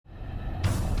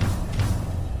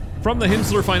From the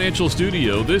Hensler Financial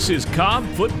Studio, this is Cobb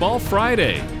Football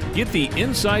Friday. Get the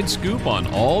inside scoop on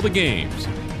all the games.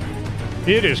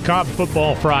 It is Cobb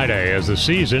Football Friday as the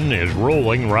season is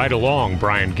rolling right along.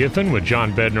 Brian Giffen with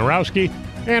John Bednarowski,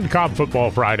 and Cobb Football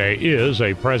Friday is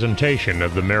a presentation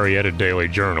of the Marietta Daily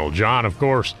Journal. John, of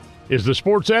course, is the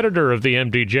sports editor of the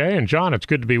MDJ, and John, it's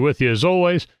good to be with you as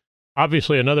always.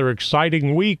 Obviously, another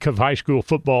exciting week of high school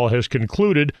football has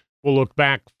concluded. We'll look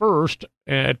back first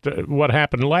at what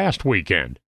happened last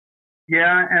weekend.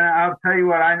 Yeah, and I'll tell you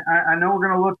what, I know we're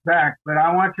going to look back, but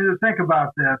I want you to think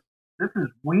about this. This is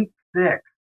week 6.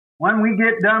 When we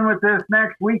get done with this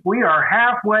next week, we are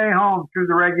halfway home through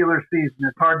the regular season.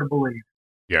 It's hard to believe.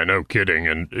 Yeah, no kidding.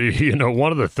 And, you know,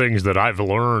 one of the things that I've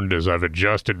learned as I've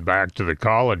adjusted back to the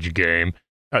college game,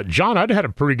 John, I'd had a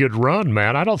pretty good run,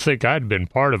 man. I don't think I'd been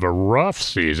part of a rough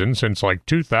season since like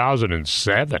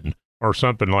 2007 or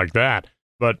something like that.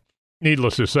 But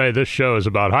needless to say, this show is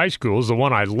about high schools. The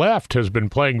one I left has been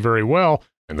playing very well,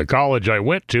 and the college I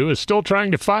went to is still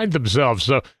trying to find themselves.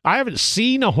 So I haven't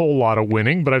seen a whole lot of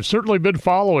winning, but I've certainly been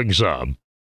following some.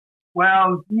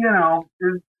 Well, you know,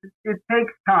 it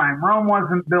takes time. Rome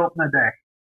wasn't built in a day.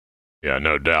 Yeah,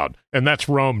 no doubt. And that's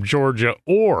Rome, Georgia,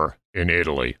 or in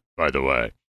Italy, by the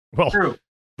way. Well, True.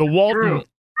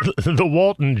 The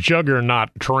Walton Juggernaut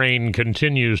train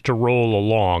continues to roll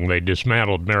along. They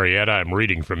dismantled Marietta. I'm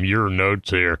reading from your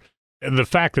notes here. And the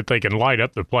fact that they can light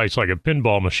up the place like a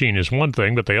pinball machine is one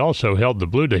thing, but they also held the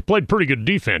Blue. They played pretty good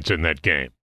defense in that game.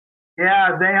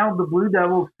 Yeah, they held the Blue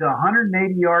Devils to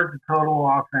 180 yards of total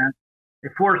offense. They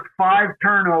forced 5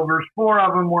 turnovers. 4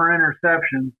 of them were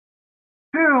interceptions.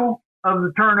 2 of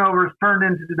the turnovers turned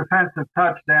into defensive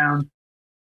touchdowns.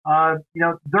 You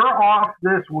know, they're off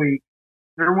this week.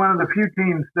 They're one of the few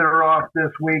teams that are off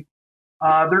this week.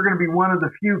 They're going to be one of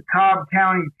the few Cobb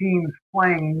County teams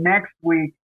playing next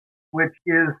week, which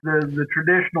is the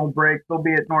traditional break. They'll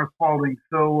be at North Paulding.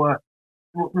 So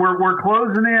we're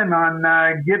closing in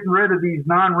on getting rid of these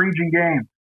non-region games.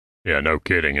 Yeah, no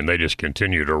kidding. And they just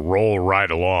continue to roll right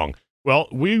along. Well,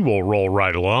 we will roll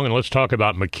right along, and let's talk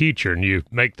about McEacher. And you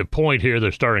make the point here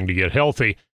they're starting to get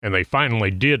healthy, and they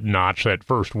finally did notch that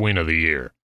first win of the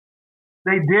year.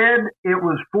 They did. It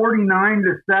was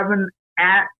 49-7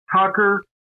 at Tucker.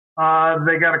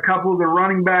 They got a couple of the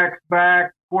running backs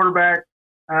back. Quarterback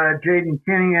Jaden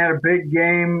Kinney had a big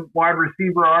game. Wide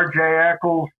receiver R.J.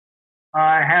 Eccles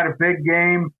had a big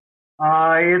game.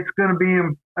 It's going to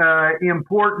be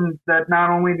important that not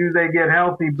only do they get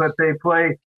healthy, but they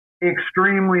play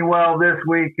extremely well this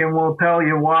week, and we'll tell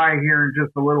you why here in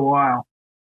just a little while.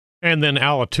 And then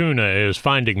Allatoona is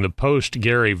finding the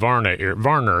post-Gary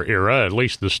Varner era, at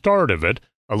least the start of it,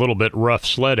 a little bit rough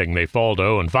sledding. They fall to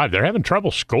 0-5. They're having trouble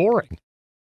scoring.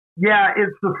 Yeah,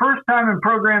 it's the first time in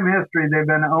program history they've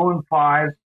been 0-5,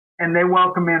 and they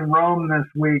welcome in Rome this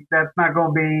week. That's not going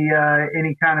to be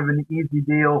any kind of an easy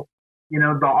deal. You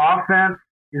know, the offense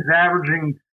is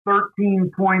averaging 13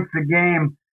 points a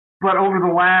game, but over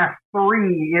the last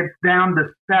 3, it's down to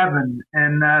 7.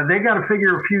 And they got to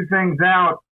figure a few things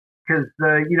out because,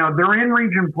 you know, they're in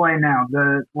region play now.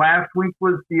 The last week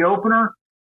was the opener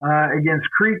against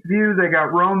Creekview. They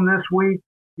got Rome this week.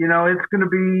 You know, it's going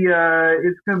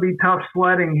to be tough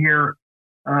sledding here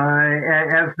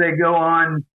as they go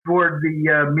on toward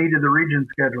the meat of the region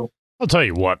schedule. I'll tell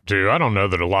you what, too. I don't know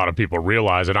that a lot of people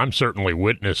realize it. I'm certainly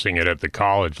witnessing it at the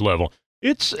college level.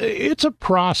 It's a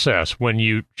process when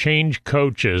you change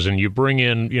coaches and you bring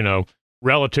in, you know,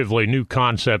 relatively new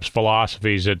concepts,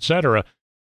 philosophies, etc.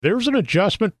 There's an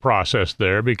adjustment process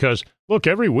there because, look,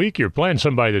 every week you're playing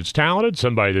somebody that's talented,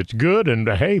 somebody that's good, and,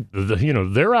 hey, you know,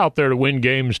 they're out there to win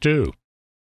games, too.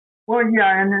 Well,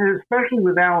 yeah, and especially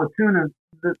with Allatoona,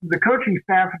 the coaching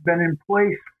staff has been in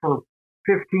place for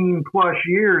 15-plus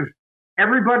years.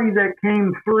 Everybody that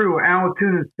came through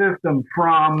Allatoona's system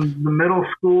from the middle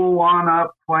school on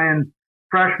up, playing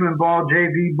freshman ball,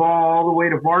 JV ball, all the way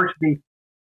to varsity,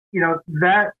 you know,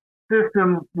 that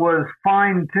system was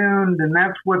fine-tuned, and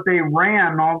that's what they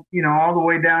ran all the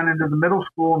way down into the middle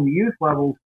school and the youth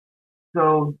levels.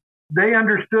 So they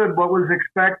understood what was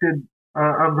expected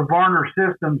of the Varner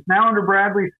systems. Now under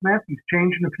Bradley Smith, he's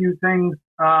changing a few things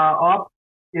up.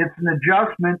 It's an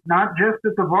adjustment, not just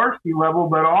at the varsity level,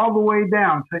 but all the way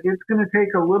down. So it's going to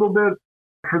take a little bit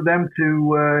for them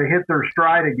to hit their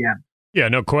stride again. Yeah,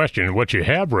 no question. What you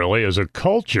have really is a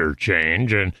culture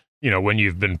change. And, you know, when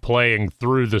you've been playing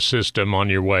through the system on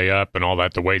your way up and all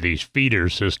that, the way these feeder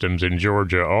systems in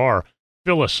Georgia are,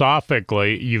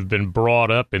 philosophically, you've been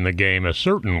brought up in the game a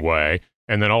certain way.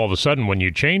 And then all of a sudden, when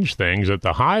you change things at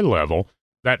the high level,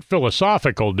 that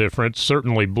philosophical difference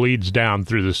certainly bleeds down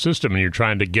through the system, and you're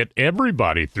trying to get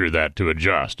everybody through that to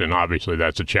adjust. And obviously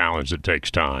that's a challenge that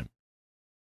takes time.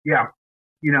 Yeah.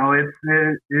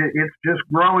 It's just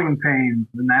growing pains,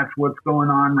 and that's what's going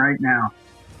on right now.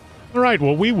 All right,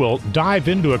 well, we will dive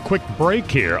into a quick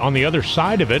break here. On the other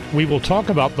side of it, we will talk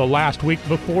about the last week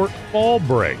before fall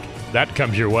break. That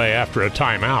comes your way after a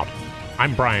timeout.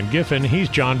 I'm Brian Giffen, he's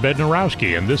John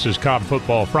Bednarowski, and this is Cobb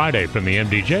Football Friday from the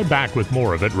MDJ. Back with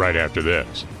more of it right after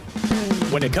this.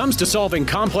 When it comes to solving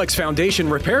complex foundation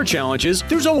repair challenges,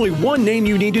 there's only one name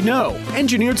you need to know: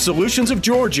 Engineered Solutions of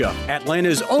Georgia,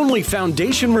 Atlanta's only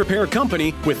foundation repair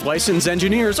company with licensed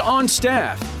engineers on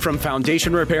staff. From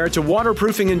foundation repair to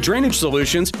waterproofing and drainage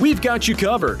solutions, we've got you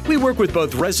covered. We work with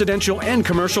both residential and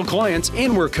commercial clients,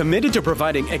 and we're committed to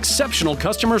providing exceptional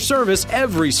customer service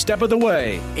every step of the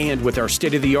way. And with our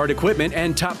state-of-the-art equipment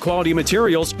and top-quality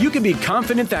materials, you can be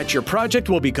confident that your project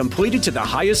will be completed to the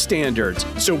highest standards.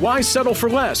 So why settle for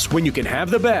less when you can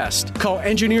have the best? Call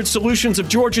Engineered Solutions of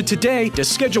Georgia today to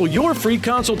schedule your free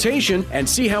consultation and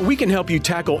see how we can help you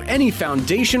tackle any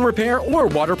foundation repair or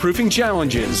waterproofing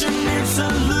challenges. Engineered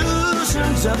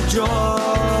Solutions of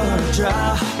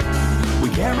Georgia. We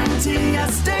guarantee a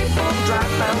stable, dry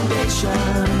foundation.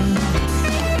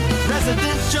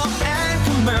 Residential and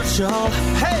commercial.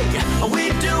 Hey, we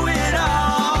do it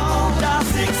all. Dial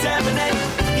 678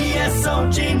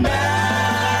 ESOG now.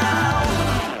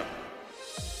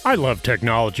 I love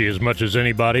technology as much as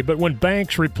anybody, but when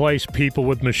banks replace people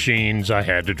with machines, I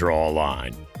had to draw a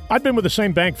line. I've been with the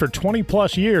same bank for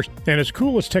 20-plus years, and as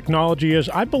cool as technology is,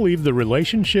 I believe the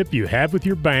relationship you have with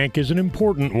your bank is an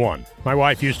important one. My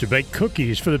wife used to bake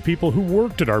cookies for the people who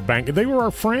worked at our bank. They were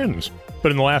our friends.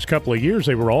 But in the last couple of years,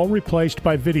 they were all replaced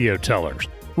by video tellers.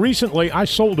 Recently, I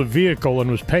sold a vehicle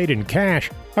and was paid in cash.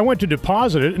 I went to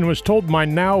deposit it and was told my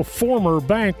now former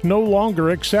bank no longer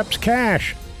accepts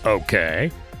cash.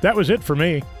 Okay. That was it for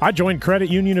me. I joined Credit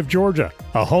Union of Georgia,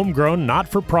 a homegrown,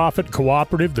 not-for-profit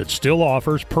cooperative that still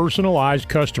offers personalized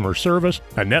customer service,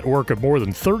 a network of more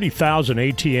than 30,000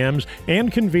 ATMs,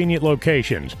 and convenient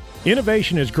locations.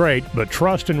 Innovation is great, but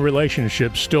trust and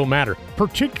relationships still matter,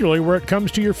 particularly where it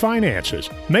comes to your finances.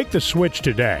 Make the switch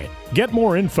today. Get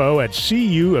more info at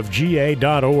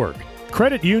cuofga.org.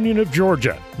 Credit Union of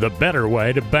Georgia, the better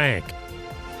way to bank.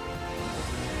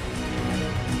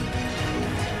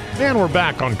 And we're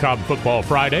back on Cobb Football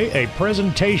Friday, a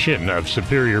presentation of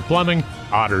Superior Plumbing,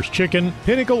 Otter's Chicken,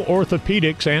 Pinnacle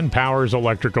Orthopedics, and Powers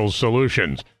Electrical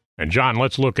Solutions. And John,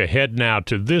 let's look ahead now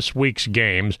to this week's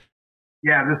games.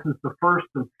 Yeah, this is the first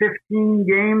of 15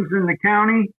 games in the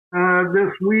county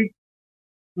this week.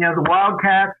 You know, the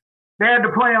Wildcats, they had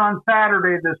to play on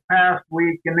Saturday this past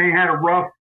week, and they had a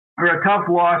tough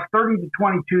loss,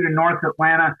 30-22 to North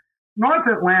Atlanta. North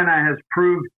Atlanta has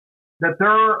proved that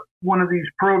they're one of these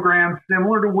programs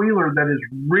similar to Wheeler that is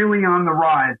really on the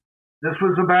rise. This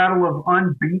was a battle of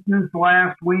unbeatens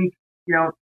last week. You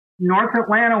know, North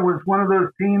Atlanta was one of those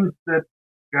teams that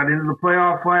got into the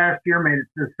playoffs last year, made it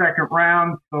to the second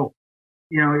round. So,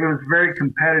 you know, it was a very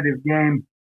competitive game.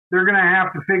 They're going to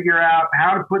have to figure out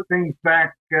how to put things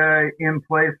back in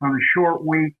place on a short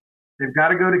week. They've got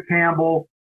to go to Campbell.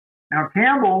 Now,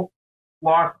 Campbell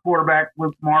lost quarterback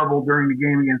Luke Marble during the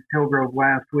game against Hillgrove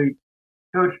last week.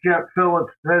 Coach Jeff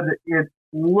Phillips said that it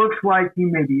looks like he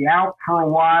may be out for a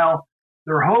while.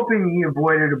 They're hoping he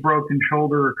avoided a broken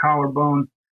shoulder or collarbone.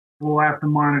 We'll have to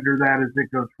monitor that as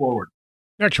it goes forward.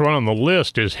 Next one on the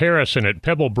list is Harrison at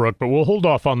Pebblebrook, but we'll hold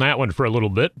off on that one for a little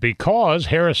bit because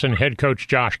Harrison head coach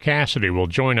Josh Cassidy will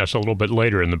join us a little bit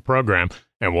later in the program,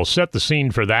 and we'll set the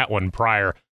scene for that one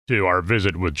prior to our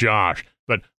visit with Josh.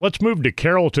 But let's move to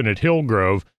Carrollton at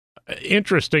Hillgrove.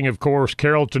 Interesting, of course,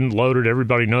 Carrollton loaded.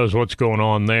 Everybody knows what's going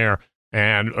on there.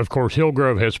 And, of course,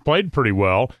 Hillgrove has played pretty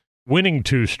well, winning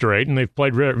 2 straight, and they've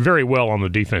played very well on the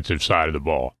defensive side of the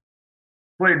ball.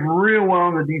 Played real well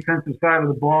on the defensive side of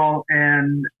the ball,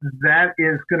 and that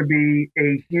is going to be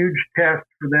a huge test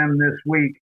for them this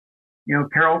week. You know,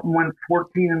 Carrollton went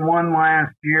 14-1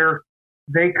 last year.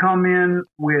 They come in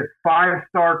with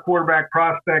 5-star quarterback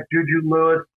prospect Juju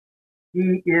Lewis.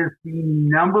 He is the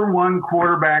number 1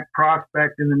 quarterback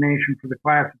prospect in the nation for the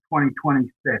class of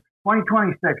 2026.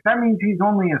 2026, that means he's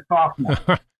only a sophomore.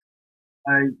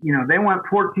 You know, they went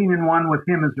 14-1 with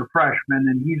him as a freshman,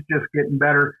 and he's just getting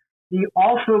better. He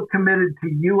also committed to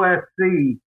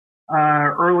USC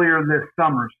earlier this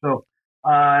summer. So,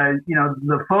 you know,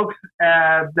 the folks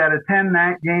that attend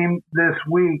that game this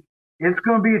week, it's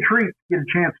going to be a treat to get a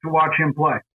chance to watch him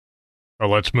play. Well,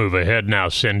 let's move ahead now.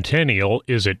 Centennial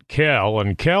is at Kell,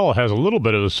 and Kell has a little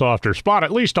bit of a softer spot,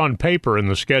 at least on paper, in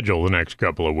the schedule the next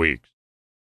couple of weeks.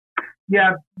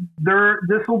 Yeah,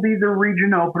 this will be the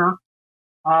region opener.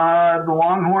 The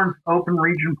Longhorns open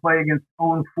region play against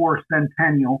 0-4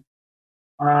 Centennial.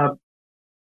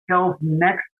 Kell's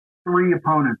next three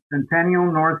opponents, Centennial,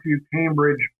 Northview,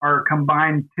 Cambridge, are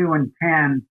combined 2-10,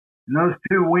 and those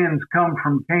two wins come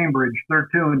from Cambridge. They're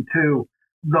 2-2.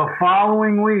 The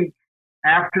following week,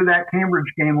 after that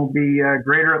Cambridge game, will be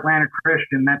Greater Atlanta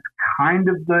Christian. That's kind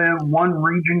of the one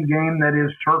region game that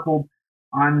is circled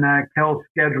on Kell's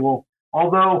schedule.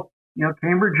 Although,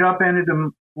 Cambridge upended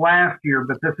them last year,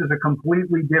 but this is a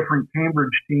completely different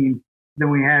Cambridge team than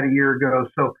we had a year ago.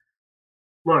 So,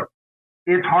 look,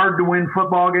 it's hard to win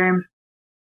football games,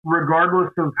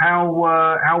 regardless of how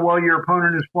well your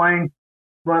opponent is playing.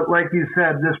 But like you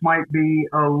said, this might be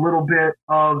a little bit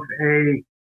of a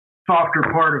softer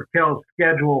part of Kell's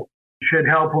schedule. Should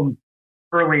help them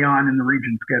early on in the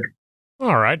region schedule.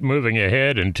 All right, moving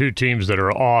ahead, and two teams that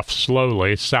are off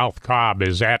slowly. South Cobb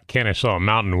is at Kennesaw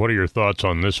Mountain. What are your thoughts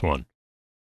on this one?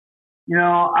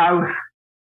 I was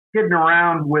kidding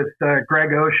around with Greg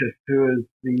Oshis, who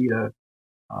is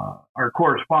our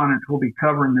correspondent who will be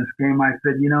covering this game. I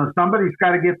said, somebody's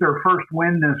got to get their first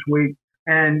win this week.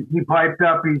 And he piped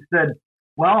up, he said,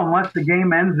 well, unless the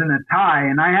game ends in a tie.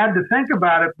 And I had to think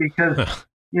about it because,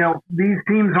 these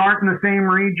teams aren't in the same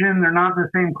region. They're not in the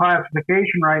same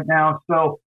classification right now.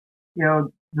 So, the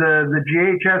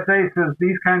GHSA says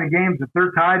these kind of games, if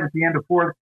they're tied at the end of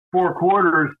four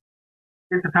quarters,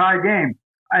 it's a tie game.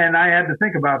 And I had to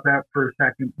think about that for a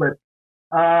second. But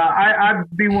I'd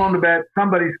be willing to bet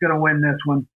somebody's going to win this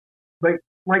one. But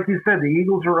like you said, the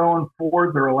Eagles are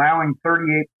 0-4. They're allowing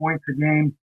 38 points a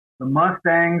game. The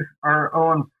Mustangs are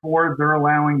 0-4. They're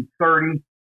allowing 30.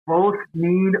 Both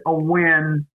need a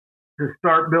win to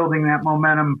start building that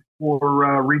momentum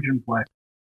for region play.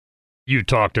 You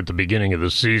talked at the beginning of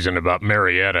the season about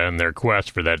Marietta and their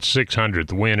quest for that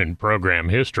 600th win in program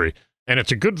history. And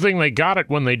it's a good thing they got it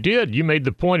when they did. You made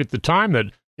the point at the time that,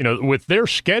 with their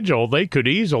schedule, they could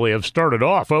easily have started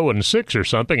off 0-6 or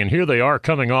something, and here they are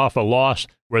coming off a loss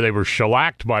where they were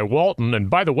shellacked by Walton. And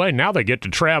by the way, now they get to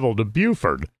travel to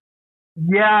Buford.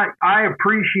 Yeah, I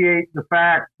appreciate the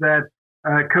fact that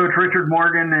Coach Richard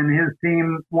Morgan and his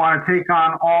team want to take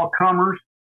on all comers.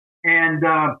 And,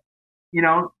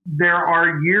 there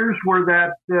are years where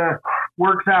that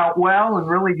works out well and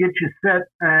really gets you set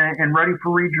and ready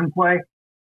for region play.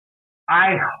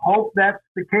 I hope that's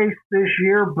the case this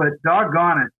year, but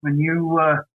doggone it, when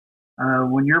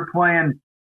you're playing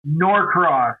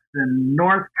Norcross and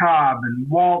North Cobb and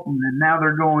Walton, and now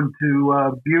they're going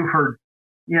to Buford,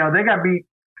 they got beat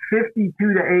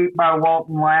 52-8 by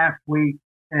Walton last week,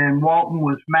 and Walton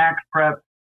was Max Prep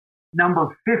number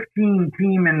 15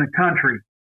 team in the country.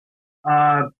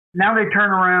 Now they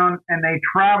turn around and they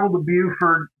travel to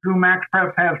Buford, who Max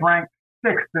Prep has ranked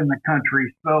 6th in the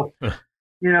country. So,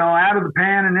 out of the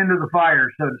pan and into the fire,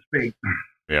 so to speak.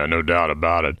 Yeah, no doubt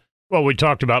about it. Well, we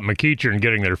talked about McEachern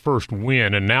getting their first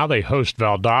win, and now they host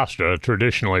Valdosta, a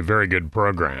traditionally very good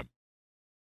program.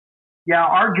 Yeah,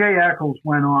 R.J. Eccles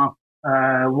went off,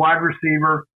 wide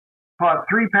receiver, caught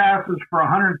 3 passes for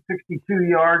 162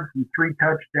 yards and 3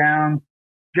 touchdowns.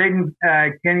 Jaden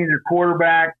Kenny, their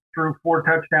quarterback, threw 4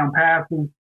 touchdown passes.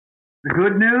 The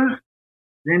good news,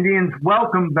 the Indians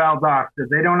welcome Valdosta.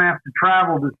 They don't have to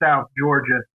travel to South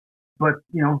Georgia. But,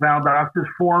 Valdosta's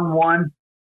 4-1.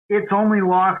 Its only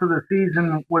loss of the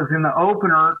season was in the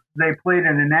opener. They played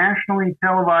in a nationally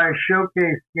televised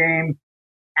showcase game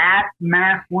at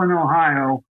Massillon,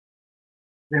 Ohio.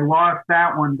 They lost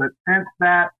that one, but since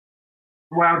that,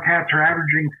 the Wildcats are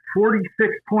averaging 46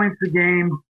 points a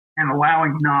game and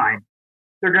allowing 9.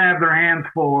 They're going to have their hands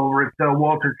full over at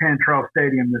Walter Cantrell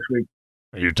Stadium this week.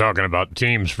 You're talking about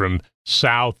teams from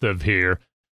south of here.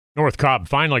 North Cobb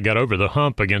finally got over the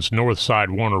hump against Northside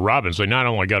Warner Robins. They not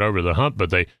only got over the hump, but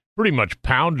they pretty much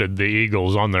pounded the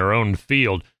Eagles on their own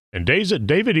field. And David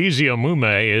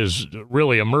Eziomume is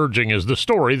really emerging as the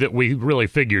story that we really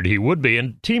figured he would be.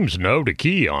 And teams know to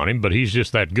key on him, but he's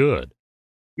just that good.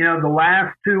 The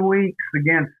last 2 weeks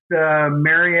against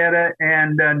Marietta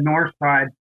and Northside,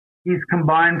 he's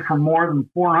combined for more than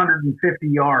 450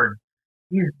 yards.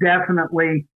 He's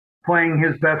definitely playing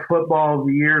his best football of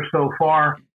the year so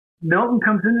far. Milton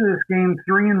comes into this game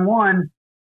 3-1.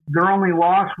 Their only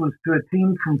loss was to a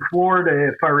team from Florida,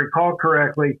 if I recall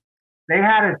correctly. They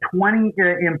had a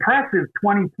impressive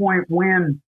 20-point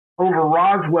win over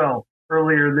Roswell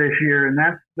earlier this year, and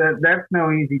that's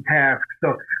no easy task.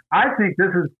 So I think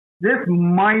this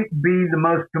might be the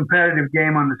most competitive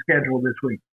game on the schedule this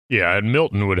week. Yeah, and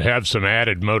Milton would have some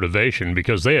added motivation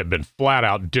because they have been flat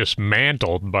out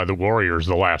dismantled by the Warriors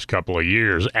the last couple of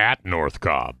years at North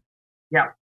Cobb. Yeah,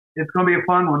 it's going to be a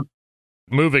fun one.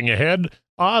 Moving ahead,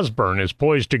 Osborne is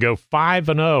poised to go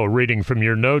 5-0, reading from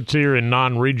your notes here in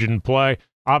non-region play.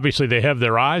 Obviously, they have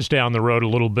their eyes down the road a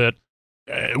little bit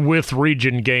with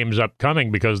region games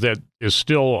upcoming because that is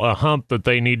still a hump that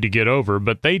they need to get over,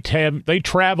 but they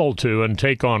travel to and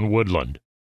take on Woodland.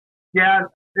 Yeah,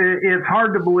 it's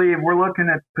hard to believe. We're looking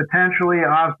at potentially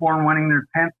Osborne winning their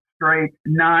 10th straight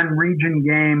non-region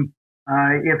game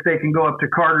if they can go up to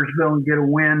Cartersville and get a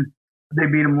win. They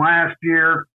beat them last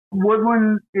year.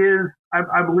 Woodland is,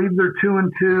 I believe they're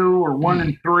 2-2 or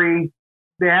 1-3.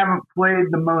 They haven't played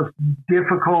the most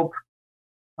difficult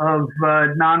of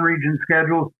non-region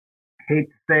schedules. Hate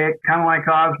to say it, kind of like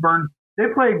Osborne. They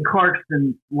played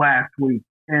Clarkston last week,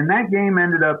 and that game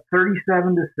ended up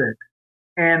 37-6.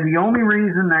 And the only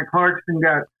reason that Clarkston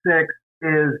got 6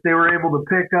 is they were able to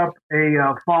pick up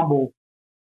a fumble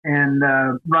and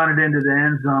run it into the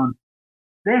end zone.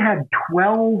 They had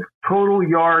 12 total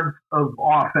yards of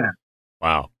offense.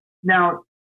 Wow. Now,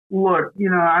 look,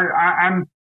 I'm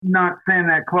not saying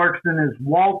that Clarkston is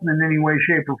Walton in any way,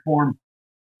 shape, or form,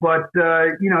 but,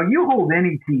 you hold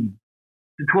any team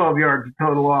to 12 yards of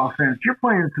total offense. You're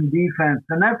playing some defense,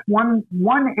 and that's one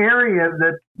area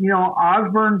that,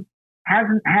 Osborne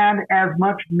hasn't had as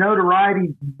much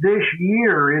notoriety this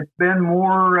year. It's been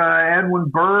more Edwin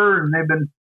Burr, and they've been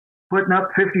putting up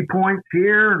 50 points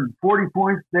here and 40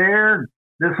 points there.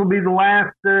 This will be the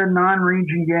last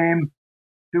non-region game.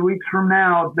 2 weeks from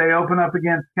now, they open up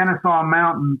against Kennesaw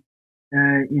Mountain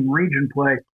in region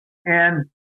play. And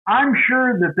I'm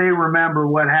sure that they remember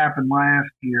what happened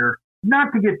last year.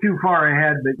 Not to get too far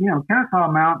ahead, but,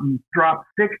 Kennesaw Mountain dropped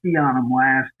 60 on them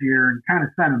last year and kind of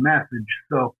sent a message.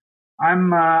 So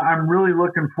I'm really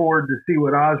looking forward to see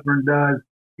what Osborne does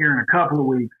here in a couple of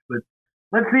weeks. But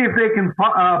let's see if they can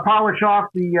polish off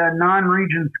the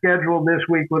non-region schedule this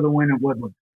week with a win at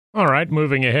Woodland. All right,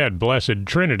 moving ahead, Blessed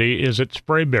Trinity is at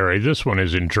Sprayberry. This one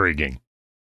is intriguing.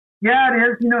 Yeah,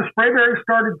 it is. Sprayberry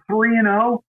started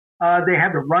 3-0. They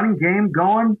had the running game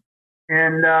going.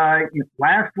 And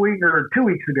last week or 2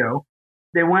 weeks ago,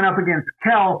 they went up against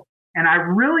Kell. And I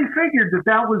really figured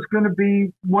that was going to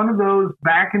be one of those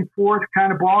back and forth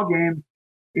kind of ball games.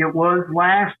 It was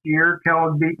last year. Kell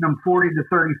had beaten them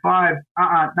 40-35.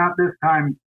 Not this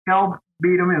time. Kell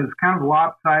beat them. It was kind of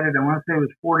lopsided. I want to say it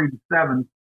was 40-7.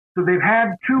 So they've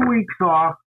had 2 weeks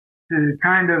off to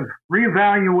kind of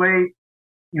reevaluate,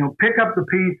 pick up the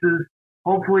pieces,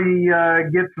 hopefully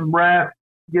get some rest,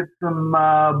 get some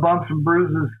bumps and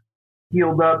bruises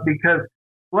healed up, because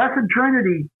Blessed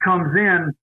Trinity comes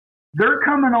in. They're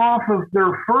coming off of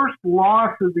their first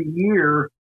loss of the year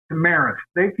to Marist.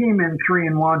 They came in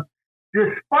 3-1.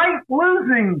 Despite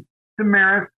losing to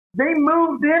Marist, they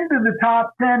moved into the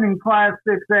top 10 in Class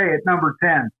 6A at number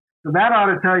 10. So that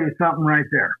ought to tell you something right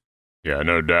there. Yeah,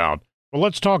 no doubt. Well,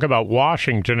 let's talk about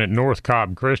Washington at North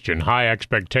Cobb Christian. High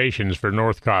expectations for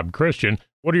North Cobb Christian.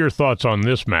 What are your thoughts on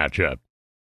this matchup?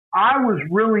 I was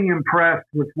really impressed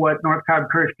with what North Cobb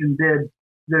Christian did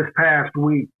this past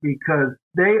week, because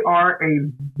they are a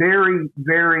very,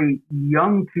 very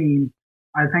young team.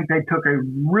 I think they took a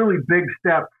really big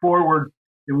step forward.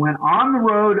 They went on the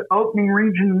road, opening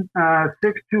Region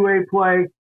 6-2A play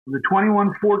with a 21-14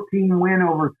 win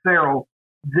over Cerro.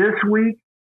 This week,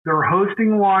 they're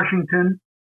hosting Washington.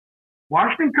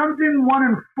 Washington comes in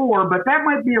 1-4, but that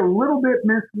might be a little bit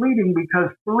misleading, because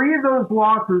 3 of those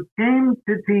losses came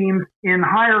to teams in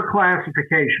higher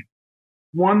classification.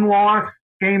 One loss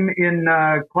came in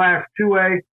Class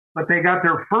 2A, but they got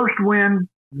their first win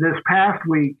this past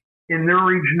week in their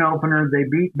region opener. They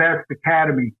beat Best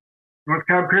Academy. North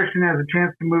Cobb Christian has a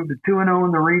chance to move to 2-0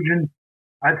 in the region.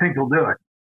 I think they'll do it.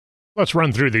 Let's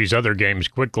run through these other games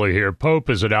quickly here. Pope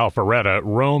is at Alpharetta,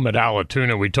 Rome at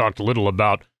Allatoona. We talked a little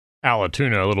about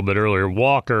Allatoona a little bit earlier.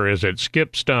 Walker is at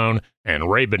Skipstone, and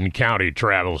Rabun County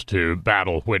travels to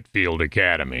Battle Whitfield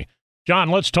Academy.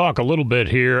 John, let's talk a little bit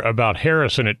here about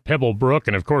Harrison at Pebblebrook,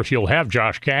 and of course you'll have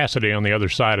Josh Cassidy on the other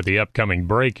side of the upcoming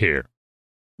break here.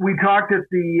 We talked at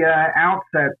the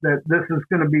outset that this is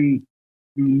going to be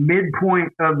the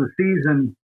midpoint of the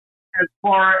season as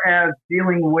far as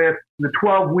dealing with the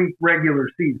 12-week regular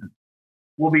season.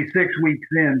 We'll be 6 weeks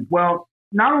in. Well,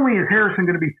 not only is Harrison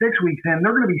going to be 6 weeks in,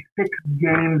 they're going to be 6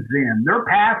 games in. They're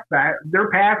past that. They're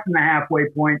passing the halfway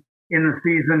point in the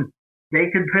season. They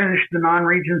could finish the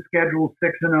non-region schedule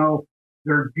 6-0.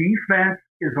 Their defense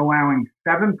is allowing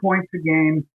 7 points a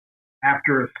game.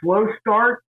 After a slow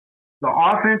start, the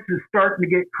offense is starting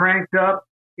to get cranked up.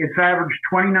 It's averaged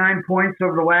 29 points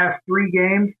over the last 3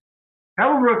 games.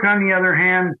 Pebblebrook, on the other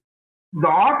hand, the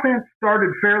offense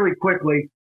started fairly quickly,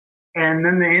 and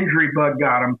then the injury bug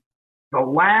got them. The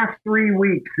last 3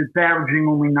 weeks, it's averaging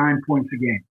only 9 points a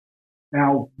game.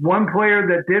 Now, one player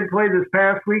that did play this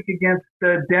past week against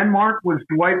Denmark was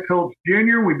Dwight Phillips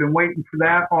Jr. We've been waiting for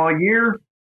that all year.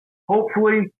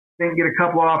 Hopefully, they can get a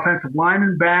couple of offensive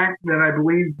linemen back that I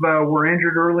believe were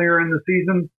injured earlier in the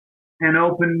season and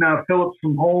open Phillips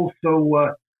some holes.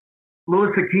 So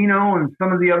Louis Aquino and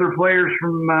some of the other players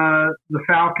from the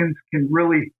Falcons can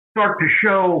really start to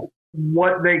show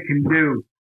what they can do.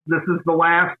 This is the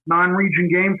last non-region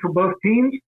game for both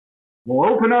teams.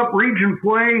 We'll open up region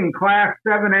play in Class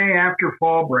 7A after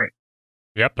fall break.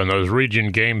 Yep, and those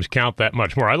region games count that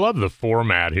much more. I love the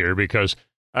format here because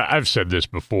I've said this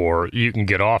before. You can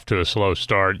get off to a slow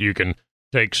start. You can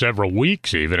take several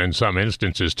weeks even in some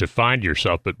instances to find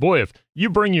yourself. But, boy, if you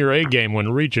bring your A game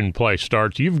when region play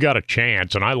starts, you've got a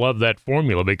chance. And I love that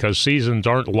formula because seasons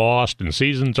aren't lost and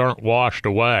seasons aren't washed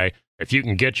away if you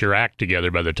can get your act together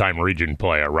by the time region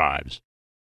play arrives.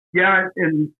 Yeah,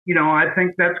 and, I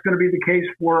think that's going to be the case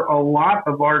for a lot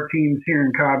of our teams here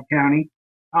in Cobb County.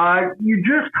 You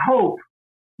just hope,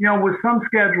 with some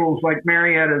schedules like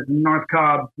Marietta's and North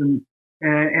Cobb's and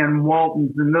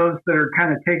Walton's and those that are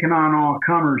kind of taking on all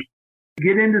comers,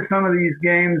 get into some of these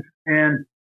games, and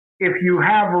if you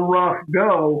have a rough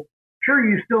go, sure,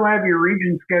 you still have your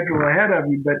region schedule ahead of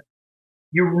you, but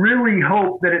you really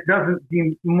hope that it doesn't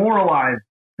demoralize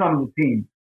some of the teams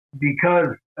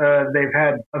because they've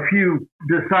had a few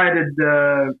decided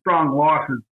strong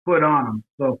losses put on them.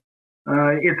 So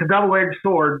it's a double-edged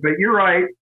sword, but you're right.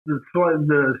 The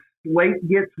slate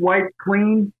gets wiped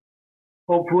clean.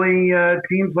 Hopefully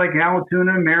teams like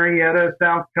Allatoona, Marietta,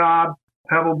 South Cobb,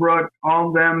 Pebblebrook, all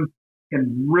of them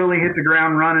can really hit the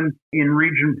ground running in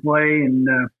region play and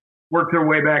work their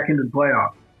way back into the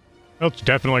playoffs. Well, it's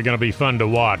definitely going to be fun to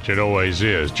watch. It always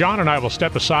is. John and I will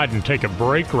step aside and take a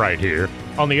break right here.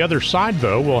 On the other side,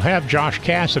 though, we'll have Josh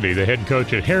Cassidy, the head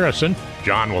coach at Harrison.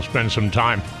 John will spend some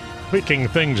time picking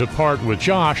things apart with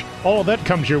Josh. All of that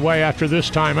comes your way after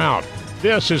this time out.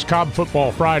 This is Cobb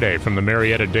Football Friday from the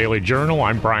Marietta Daily Journal.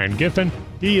 I'm Brian Giffen.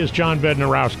 He is John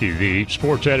Bednarowski, the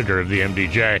sports editor of the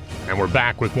MDJ, and we're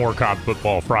back with more Cobb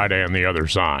Football Friday on the other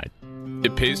side.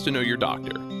 It pays to know your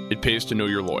doctor. It pays to know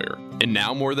your lawyer. And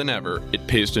now more than ever, it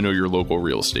pays to know your local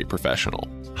real estate professional.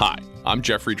 Hi, I'm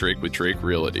Jeffrey Drake with Drake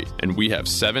Realty, and we have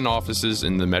 7 offices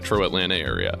in the metro Atlanta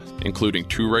area, including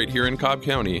 2 right here in Cobb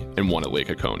County and 1 at Lake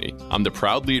Oconee. I'm the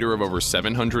proud leader of over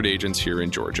 700 agents here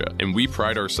in Georgia, and we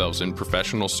pride ourselves in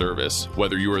professional service,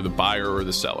 whether you are the buyer or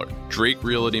the seller. Drake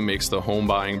Realty makes the home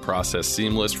buying process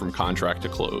seamless from contract to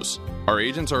close. Our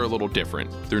agents are a little different.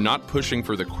 They're not pushing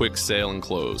for the quick sale and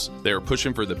close. They are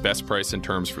pushing for the best price and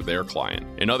terms for their client.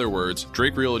 In other words,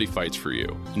 Drake Realty fights for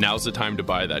you. Now's the time to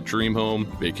buy that dream home,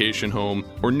 vacation home,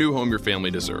 or new home your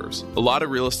family deserves. A lot of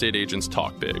real estate agents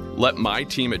talk big. Let my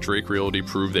team at Drake Realty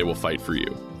prove they will fight for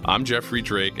you. I'm Jeffrey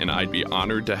Drake, and I'd be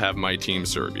honored to have my team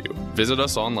serve you. Visit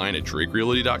us online at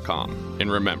drakerealty.com.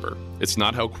 And remember, it's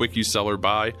not how quick you sell or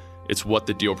buy, it's what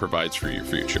the deal provides for your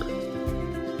future.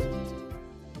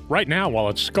 Right now, while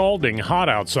it's scalding hot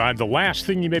outside, the last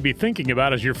thing you may be thinking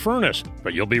about is your furnace,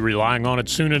 but you'll be relying on it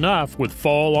soon enough with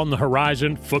fall on the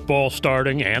horizon, football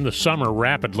starting, and the summer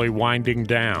rapidly winding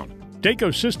down.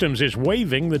 Daco Systems is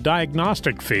waiving the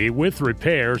diagnostic fee with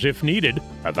repairs if needed,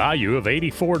 a value of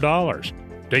 $84.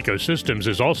 Daco Systems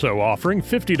is also offering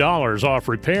 $50 off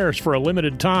repairs for a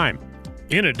limited time.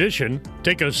 In addition,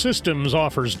 Daco Systems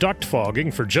offers duct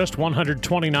fogging for just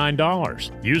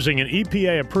 $129, using an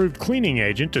EPA-approved cleaning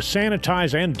agent to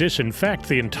sanitize and disinfect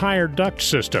the entire duct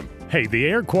system. Hey, the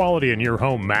air quality in your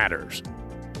home matters.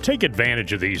 Take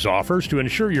advantage of these offers to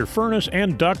ensure your furnace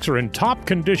and ducts are in top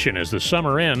condition as the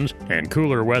summer ends and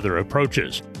cooler weather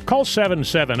approaches. Call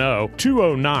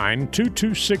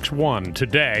 770-209-2261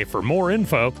 today for more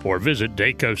info or visit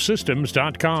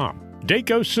dacosystems.com.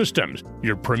 Daco Systems,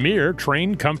 your premier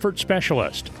trained comfort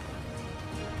specialist.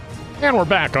 And we're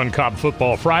back on Cobb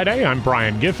Football Friday. I'm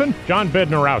Brian Giffen. John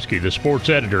Bednarowski, the sports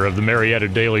editor of the Marietta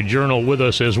Daily Journal, with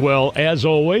us as well, as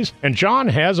always. And John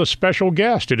has a special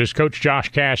guest. It is Coach Josh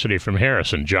Cassidy from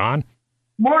Harrison. John?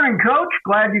 Morning, Coach.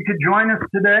 Glad you could join us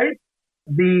today.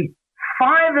 The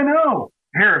 5-0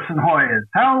 Harrison Hoyas.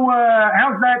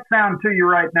 How's that sound to you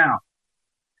right now?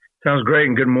 Sounds great,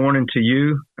 and good morning to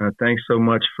you. Thanks so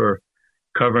much for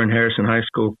covering Harrison High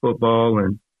School football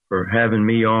and for having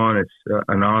me on. It's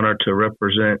an honor to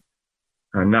represent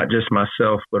not just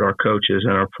myself, but our coaches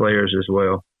and our players as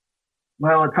well.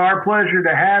 Well, it's our pleasure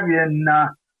to have you. And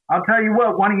I'll tell you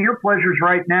what, one of your pleasures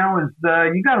right now is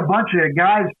you got a bunch of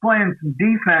guys playing some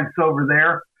defense over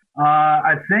there.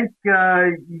 I think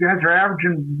you guys are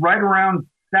averaging right around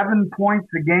 7 points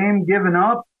a game given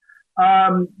up.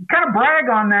 kind of brag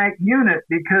on that unit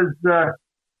because,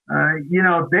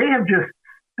 they have just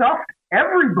stuffed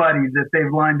everybody that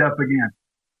they've lined up against.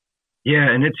 Yeah,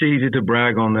 and it's easy to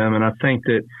brag on them, and I think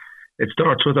that it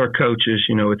starts with our coaches.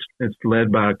 It's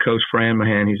led by Coach Fran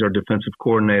Mahan. He's our defensive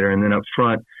coordinator, and then up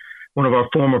front, one of our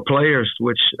former players,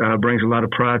 which brings a lot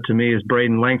of pride to me, is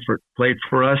Braden Langford. Played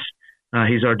for us.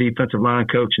 He's our defensive line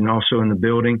coach and also in the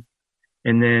building.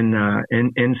 And then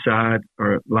inside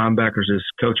our linebackers is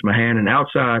Coach Mahan, and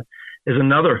outside is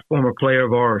another former player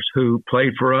of ours who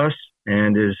played for us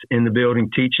and is in the building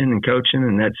teaching and coaching,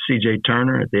 and that's C.J.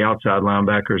 Turner at the outside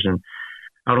linebackers. And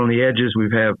out on the edges, we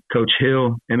have Coach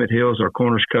Hill. Emmett Hill is our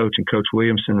corners coach, and Coach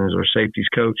Williamson is our safeties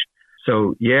coach.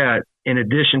 So, yeah, in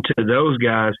addition to those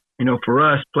guys, for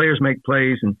us, players make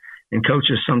plays, and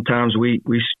coaches, sometimes we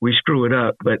screw it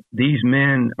up. But these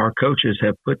men, our coaches,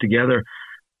 have put together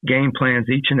game plans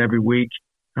each and every week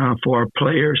for our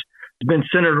players. It's been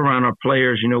centered around our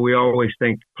players. We always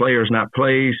think players, not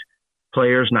plays,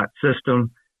 players, not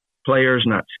system, players,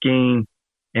 not scheme.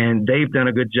 And they've done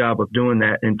a good job of doing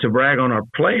that. And to brag on our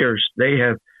players, they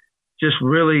have just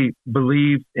really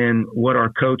believed in what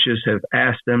our coaches have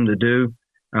asked them to do.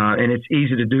 And it's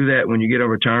easy to do that when you get a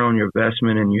return on your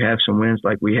investment and you have some wins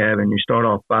like we have and you start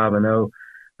off 5-0.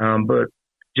 But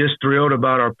just thrilled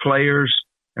about our players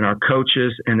and our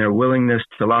coaches and their willingness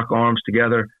to lock arms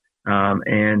together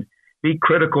and be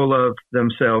critical of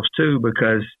themselves too,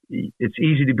 because it's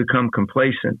easy to become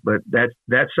complacent. But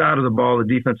that side of the ball, the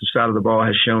defensive side of the ball,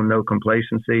 has shown no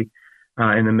complacency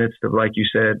in the midst of, like you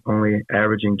said, only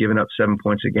averaging, giving up 7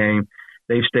 points a game.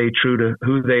 They've stayed true to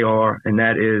who they are, and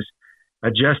that is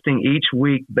adjusting each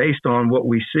week based on what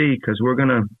we see, because we're going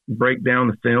to break down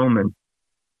the film. And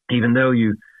even though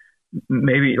you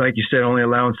maybe, like you said, only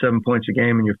allowing 7 points a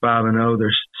game and you're 5-0,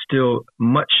 there's still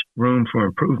much room for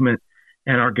improvement.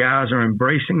 And our guys are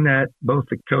embracing that, both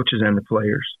the coaches and the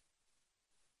players.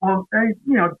 Well,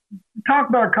 talk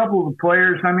about a couple of the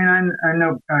players. I mean, I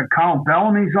know Colin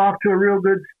Bellamy's off to a real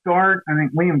good start. I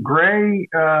think Liam Gray,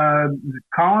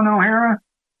 Colin O'Hara.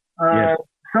 Yes.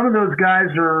 Some of those guys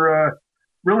are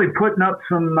really putting up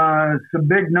some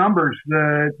big numbers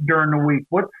during the week.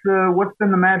 What's been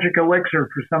the magic elixir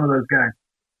for some of those guys?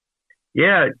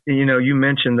 Yeah, you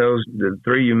mentioned those. The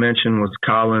three you mentioned was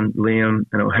Colin, Liam,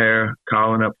 and O'Hara.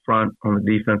 Colin up front on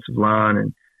the defensive line,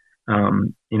 and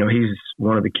he's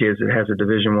one of the kids that has a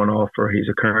Division I offer. He's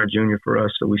a current junior for us,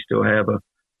 so we still have the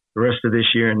rest of this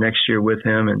year and next year with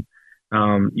him.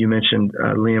 And you mentioned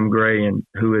Liam Gray, and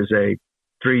who is a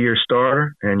 3-year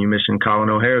starter, and you mentioned Colin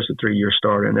O'Hara is a 3-year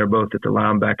starter, and they're both at the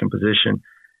linebacking position.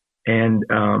 And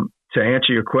to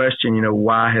answer your question,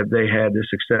 why have they had the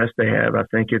success they have? I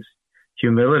think it's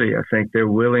humility. I think they're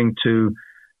willing to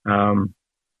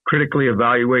critically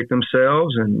evaluate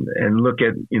themselves and look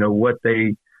at, what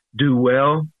they do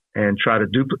well and try to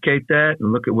duplicate that,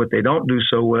 and look at what they don't do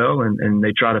so well and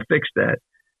they try to fix that.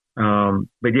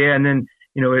 But yeah, and then,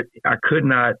 I could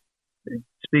not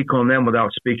speak on them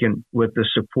without speaking with the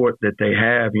support that they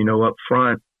have, up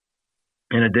front.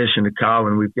 In addition to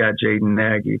Colin, we've got Jaden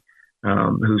Nagy,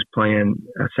 who's playing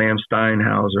Sam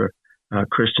Steinhauser,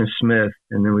 Christian Smith,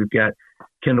 and then we've got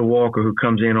Kendall Walker, who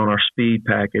comes in on our speed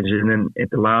package. And then at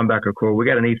the linebacker core, we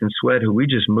got an Ethan Sweat, who we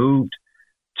just moved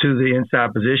to the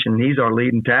inside position. He's our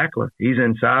leading tackler. He's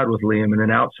inside with Liam. And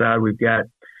then outside, we've got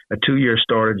a 2-year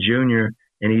starter junior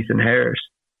in Ethan Harris.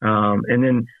 And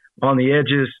then on the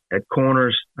edges at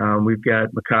corners, we've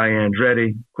got Micaiah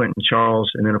Andretti, Quentin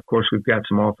Charles, and then, of course, we've got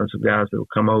some offensive guys that will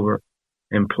come over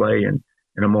and play, and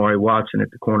Amari Watson at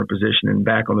the corner position. And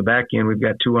back on the back end, we've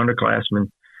got 2 underclassmen,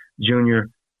 junior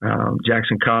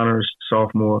Jackson Connors,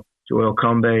 sophomore Joel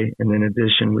Combe, and then in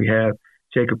addition, we have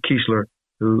Jacob Kiesler,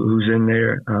 who's in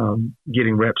there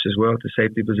getting reps as well at the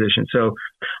safety position. So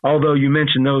although you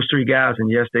mentioned those 3 guys, and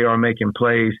yes, they are making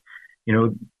plays,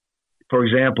 for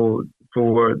example,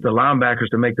 for the linebackers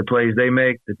to make the plays they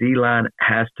make, the D-line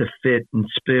has to fit and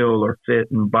spill or fit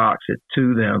and box it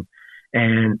to them.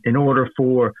 And in order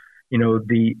for,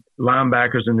 the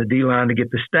linebackers and the D-line to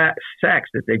get the sacks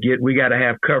that they get, we got to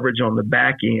have coverage on the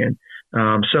back end.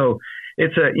 So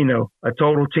it's a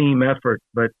total team effort.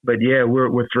 But yeah,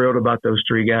 we're thrilled about those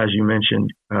 3 guys you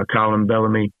mentioned, Colin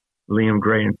Bellamy, Liam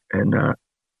Gray, and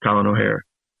Colin O'Hara.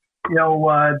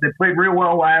 They played real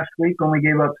well last week, only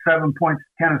gave up 7 points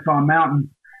to Kennesaw Mountain.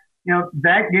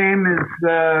 That game is,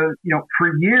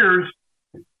 for years,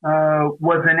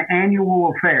 was an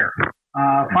annual affair.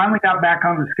 Finally got back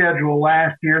on the schedule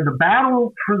last year. The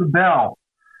battle for the bell.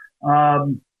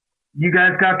 You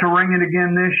guys got to ring it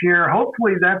again this year.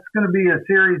 Hopefully that's going to be a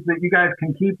series that you guys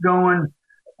can keep going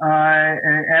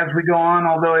as we go on,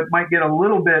 although it might get a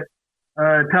little bit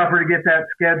tougher to get that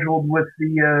scheduled with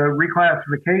the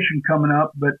reclassification coming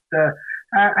up. But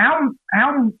how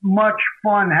much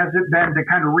fun has it been to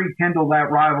kind of rekindle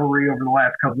that rivalry over the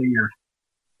last couple of years?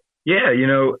 Yeah,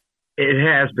 it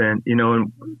has been,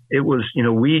 and it was,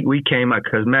 we came out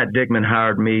because Matt Dickman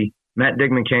hired me. Matt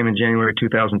Dickman came in January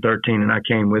 2013, and I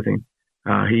came with him.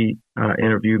 He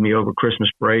interviewed me over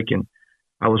Christmas break, and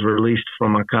I was released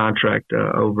from my contract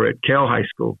over at Kell High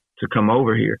School to come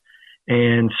over here.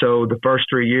 And so the first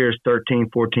 3 years, 13,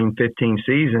 14, 15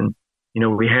 season,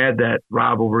 we had that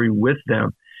rivalry with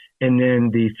them. And then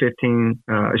the 16,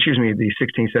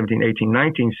 17, 18,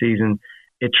 19 season,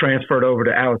 it transferred over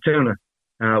to Allatoona.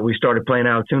 We started playing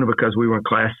Allatoona because we were in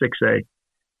Class 6A.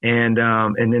 And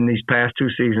then these past two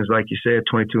seasons, like you said,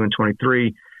 22 and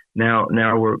 23, now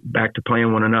we're back to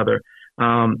playing one another.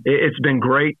 It's been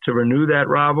great to renew that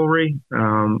rivalry.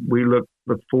 We look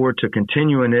forward to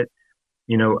continuing it.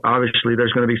 Obviously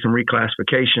there's going to be some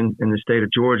reclassification in the state of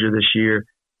Georgia this year,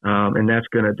 and that's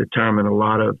going to determine a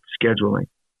lot of scheduling.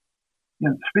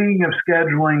 And speaking of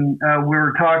scheduling, we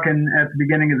were talking at the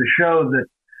beginning of the show that,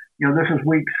 this is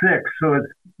week 6, so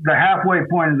it's the halfway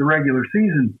point of the regular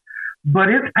season. But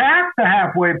it's past the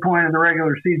halfway point of the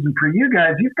regular season for you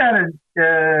guys. You've got a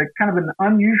kind of an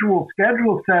unusual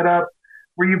schedule set up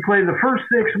where you play the first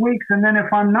 6 weeks, and then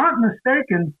if I'm not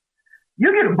mistaken,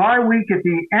 you get a bye week at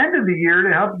the end of the year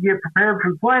to help you get prepared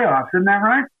for the playoffs. Isn't that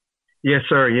right? Yes,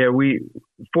 sir. Yeah,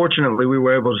 fortunately we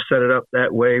were able to set it up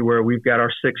that way where we've got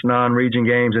our 6 non-region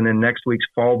games, and then next week's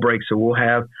fall break, so we'll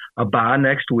have a bye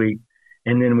next week.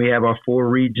 And then we have our 4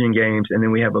 region games, and then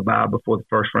we have a bye before the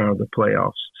first round of the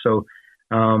playoffs. So,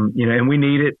 and we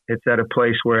need it. It's at a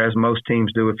place where, as most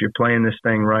teams do, if you're playing this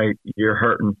thing right, you're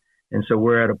hurting. And so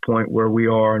we're at a point where we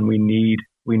are, and we need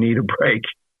a break.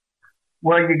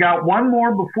 Well, you got one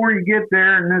more before you get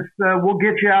there, and this we'll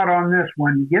get you out on this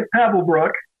one. You get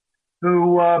Pebblebrook,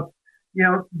 who,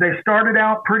 they started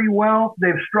out pretty well.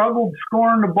 They've struggled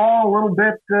scoring the ball a little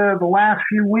bit the last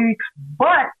few weeks,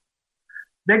 but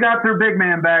they got their big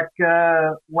man back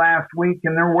last week,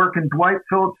 and they're working Dwight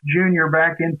Phillips Jr.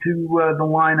 back into the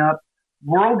lineup.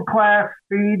 World-class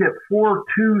speed at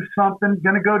 4.2 something.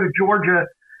 Going to go to Georgia.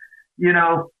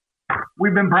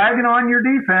 We've been bragging on your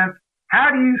defense. How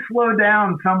do you slow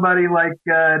down somebody like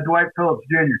Dwight Phillips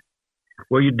Jr.?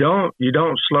 Well, you don't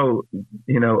slow,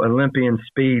 Olympian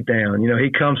speed down. He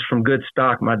comes from good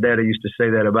stock. My daddy used to say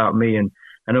that about me, and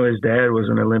I know his dad was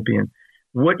an Olympian.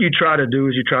 What you try to do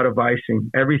is you try to vice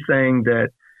him. Everything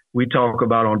that we talk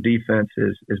about on defense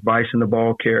is vicing the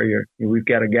ball carrier. We've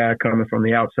got a guy coming from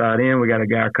the outside in, we got a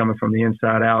guy coming from the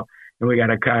inside out, and we got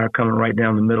a guy coming right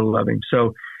down the middle of him.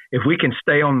 So if we can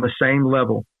stay on the same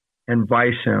level and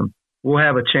vice him, we'll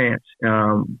have a chance.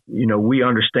 We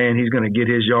understand he's going to get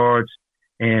his yards,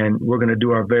 and we're going to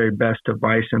do our very best to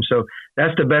vice him. So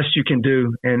that's the best you can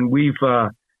do. And we've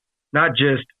not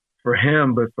just for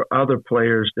him, but for other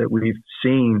players that we've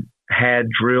seen had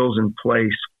drills in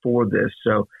place for this.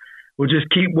 So we'll just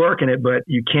keep working it, but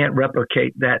you can't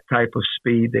replicate that type of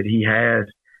speed that he has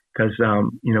because,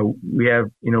 we have,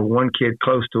 one kid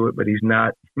close to it, but he's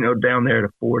not, down there at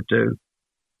a 4.2.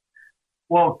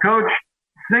 Well, Coach,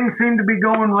 things seem to be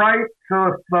going right. So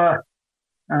if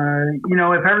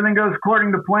everything goes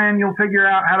according to plan, you'll figure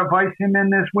out how to vice him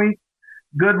in this week.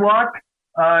 Good luck.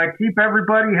 Keep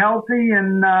everybody healthy,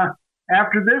 and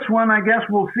after this one, I guess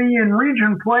we'll see you in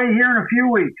region play here in a few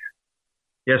weeks.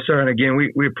 Yes, sir. And again,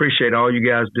 we appreciate all you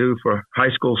guys do for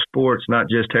high school sports, not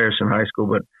just Harrison High School,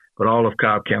 but all of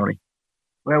Cobb County.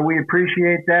 Well, we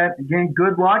appreciate that. Again,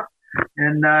 good luck,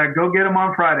 and go get them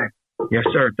on Friday. Yes,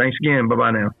 sir. Thanks again.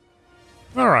 Bye-bye now.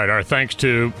 All right, our thanks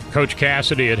to Coach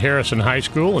Cassidy at Harrison High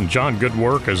School, and John, good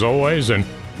work as always. And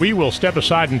we will step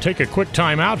aside and take a quick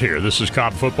time out here. This is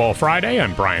Cobb Football Friday.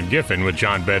 I'm Brian Giffen with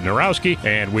John Bednarowski,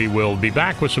 and we will be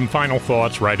back with some final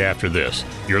thoughts right after this.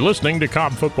 You're listening to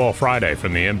Cobb Football Friday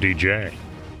from the MDJ.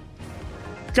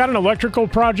 Got an electrical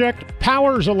project?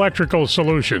 Powers Electrical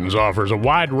Solutions offers a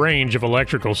wide range of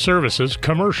electrical services,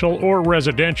 commercial or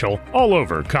residential, all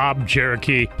over Cobb,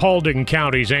 Cherokee, Paulding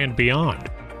counties, and beyond.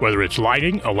 Whether it's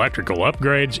lighting, electrical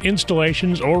upgrades,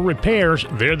 installations, or repairs,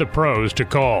 they're the pros to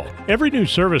call. Every new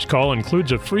service call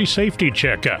includes a free safety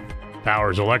checkup.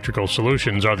 Powers Electrical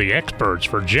Solutions are the experts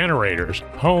for generators,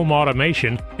 home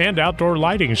automation, and outdoor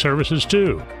lighting services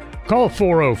too. Call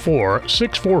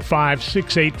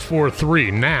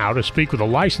 404-645-6843 now to speak with a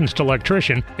licensed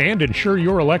electrician and ensure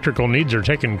your electrical needs are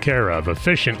taken care of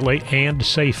efficiently and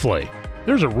safely.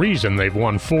 There's a reason they've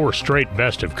won 4 straight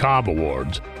Best of Cobb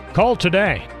awards. Call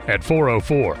today at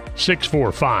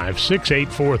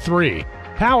 404-645-6843.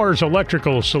 Powers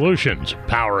Electrical Solutions,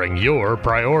 powering your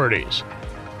priorities.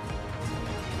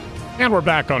 And we're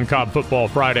back on Cobb Football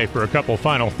Friday for a couple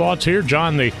final thoughts here.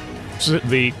 John,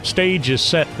 the stage is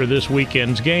set for this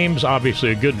weekend's games. Obviously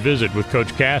a good visit with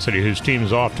Coach Cassidy, whose team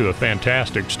is off to a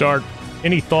fantastic start.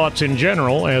 Any thoughts in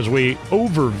general as we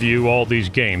overview all these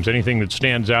games? Anything that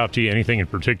stands out to you? Anything in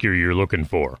particular you're looking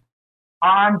for?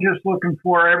 I'm just looking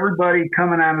for everybody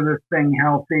coming out of this thing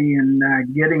healthy and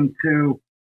getting to,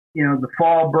 the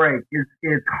fall break.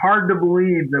 It's hard to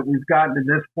believe that we've gotten to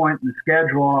this point in the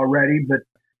schedule already, but,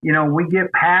 we get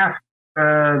past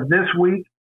this week.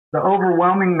 The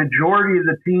overwhelming majority of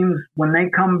the teams, when they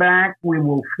come back, we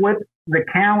will flip the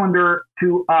calendar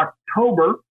to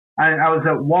October. I was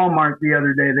at Walmart the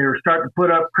other day. They were starting to put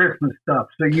up Christmas stuff.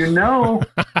 So,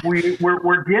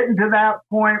 we're getting to that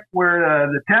point where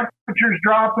the temperature's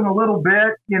dropping a little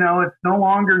bit. It's no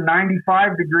longer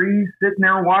 95 degrees sitting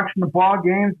there watching the ball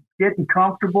games. It's getting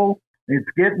comfortable. It's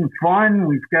getting fun.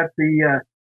 We've got the,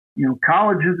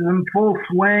 colleges in full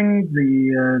swing.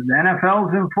 The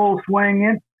NFL's in full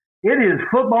swing. It is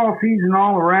football season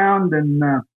all around. And,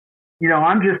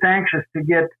 I'm just anxious to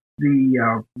get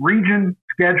the region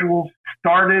schedules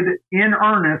started in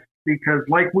earnest because,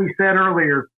 like we said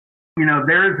earlier,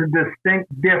 there is a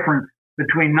distinct difference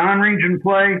between non-region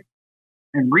play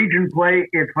and region play.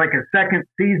 It's like a second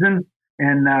season,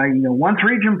 and once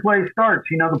region play starts,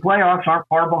 the playoffs aren't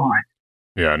far behind.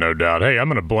 Yeah, no doubt. Hey, I'm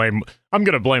going to blame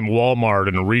Walmart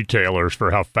and retailers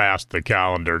for how fast the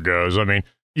calendar goes. I mean,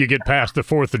 you get past the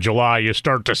 4th of July, you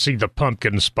start to see the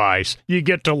pumpkin spice. You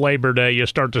get to Labor Day, you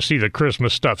start to see the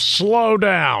Christmas stuff. Slow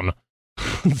down.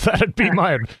 That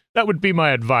would be my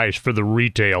advice for the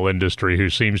retail industry, who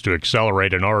seems to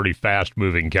accelerate an already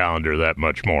fast-moving calendar that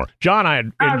much more. John, I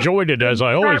enjoyed it as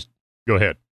I always. Go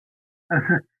ahead.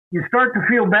 You start to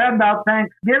feel bad about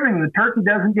Thanksgiving. The turkey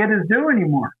doesn't get his due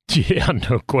anymore. Yeah,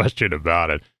 no question about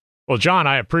it. Well, John,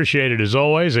 I appreciate it as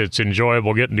always. It's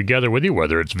enjoyable getting together with you,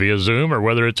 whether it's via Zoom or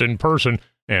whether it's in person,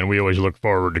 and we always look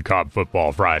forward to Cobb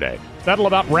Football Friday. That'll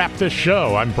about wrap this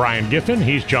show. I'm Brian Giffen.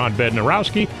 He's John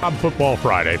Bednarowski. Cobb Football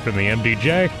Friday from the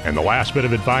MDJ. And the last bit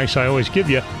of advice I always give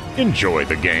you, enjoy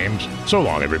the games. So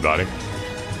long, everybody.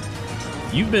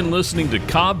 You've been listening to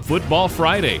Cobb Football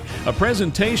Friday, a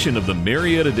presentation of the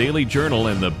Marietta Daily Journal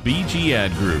and the BG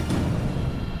Ad Group.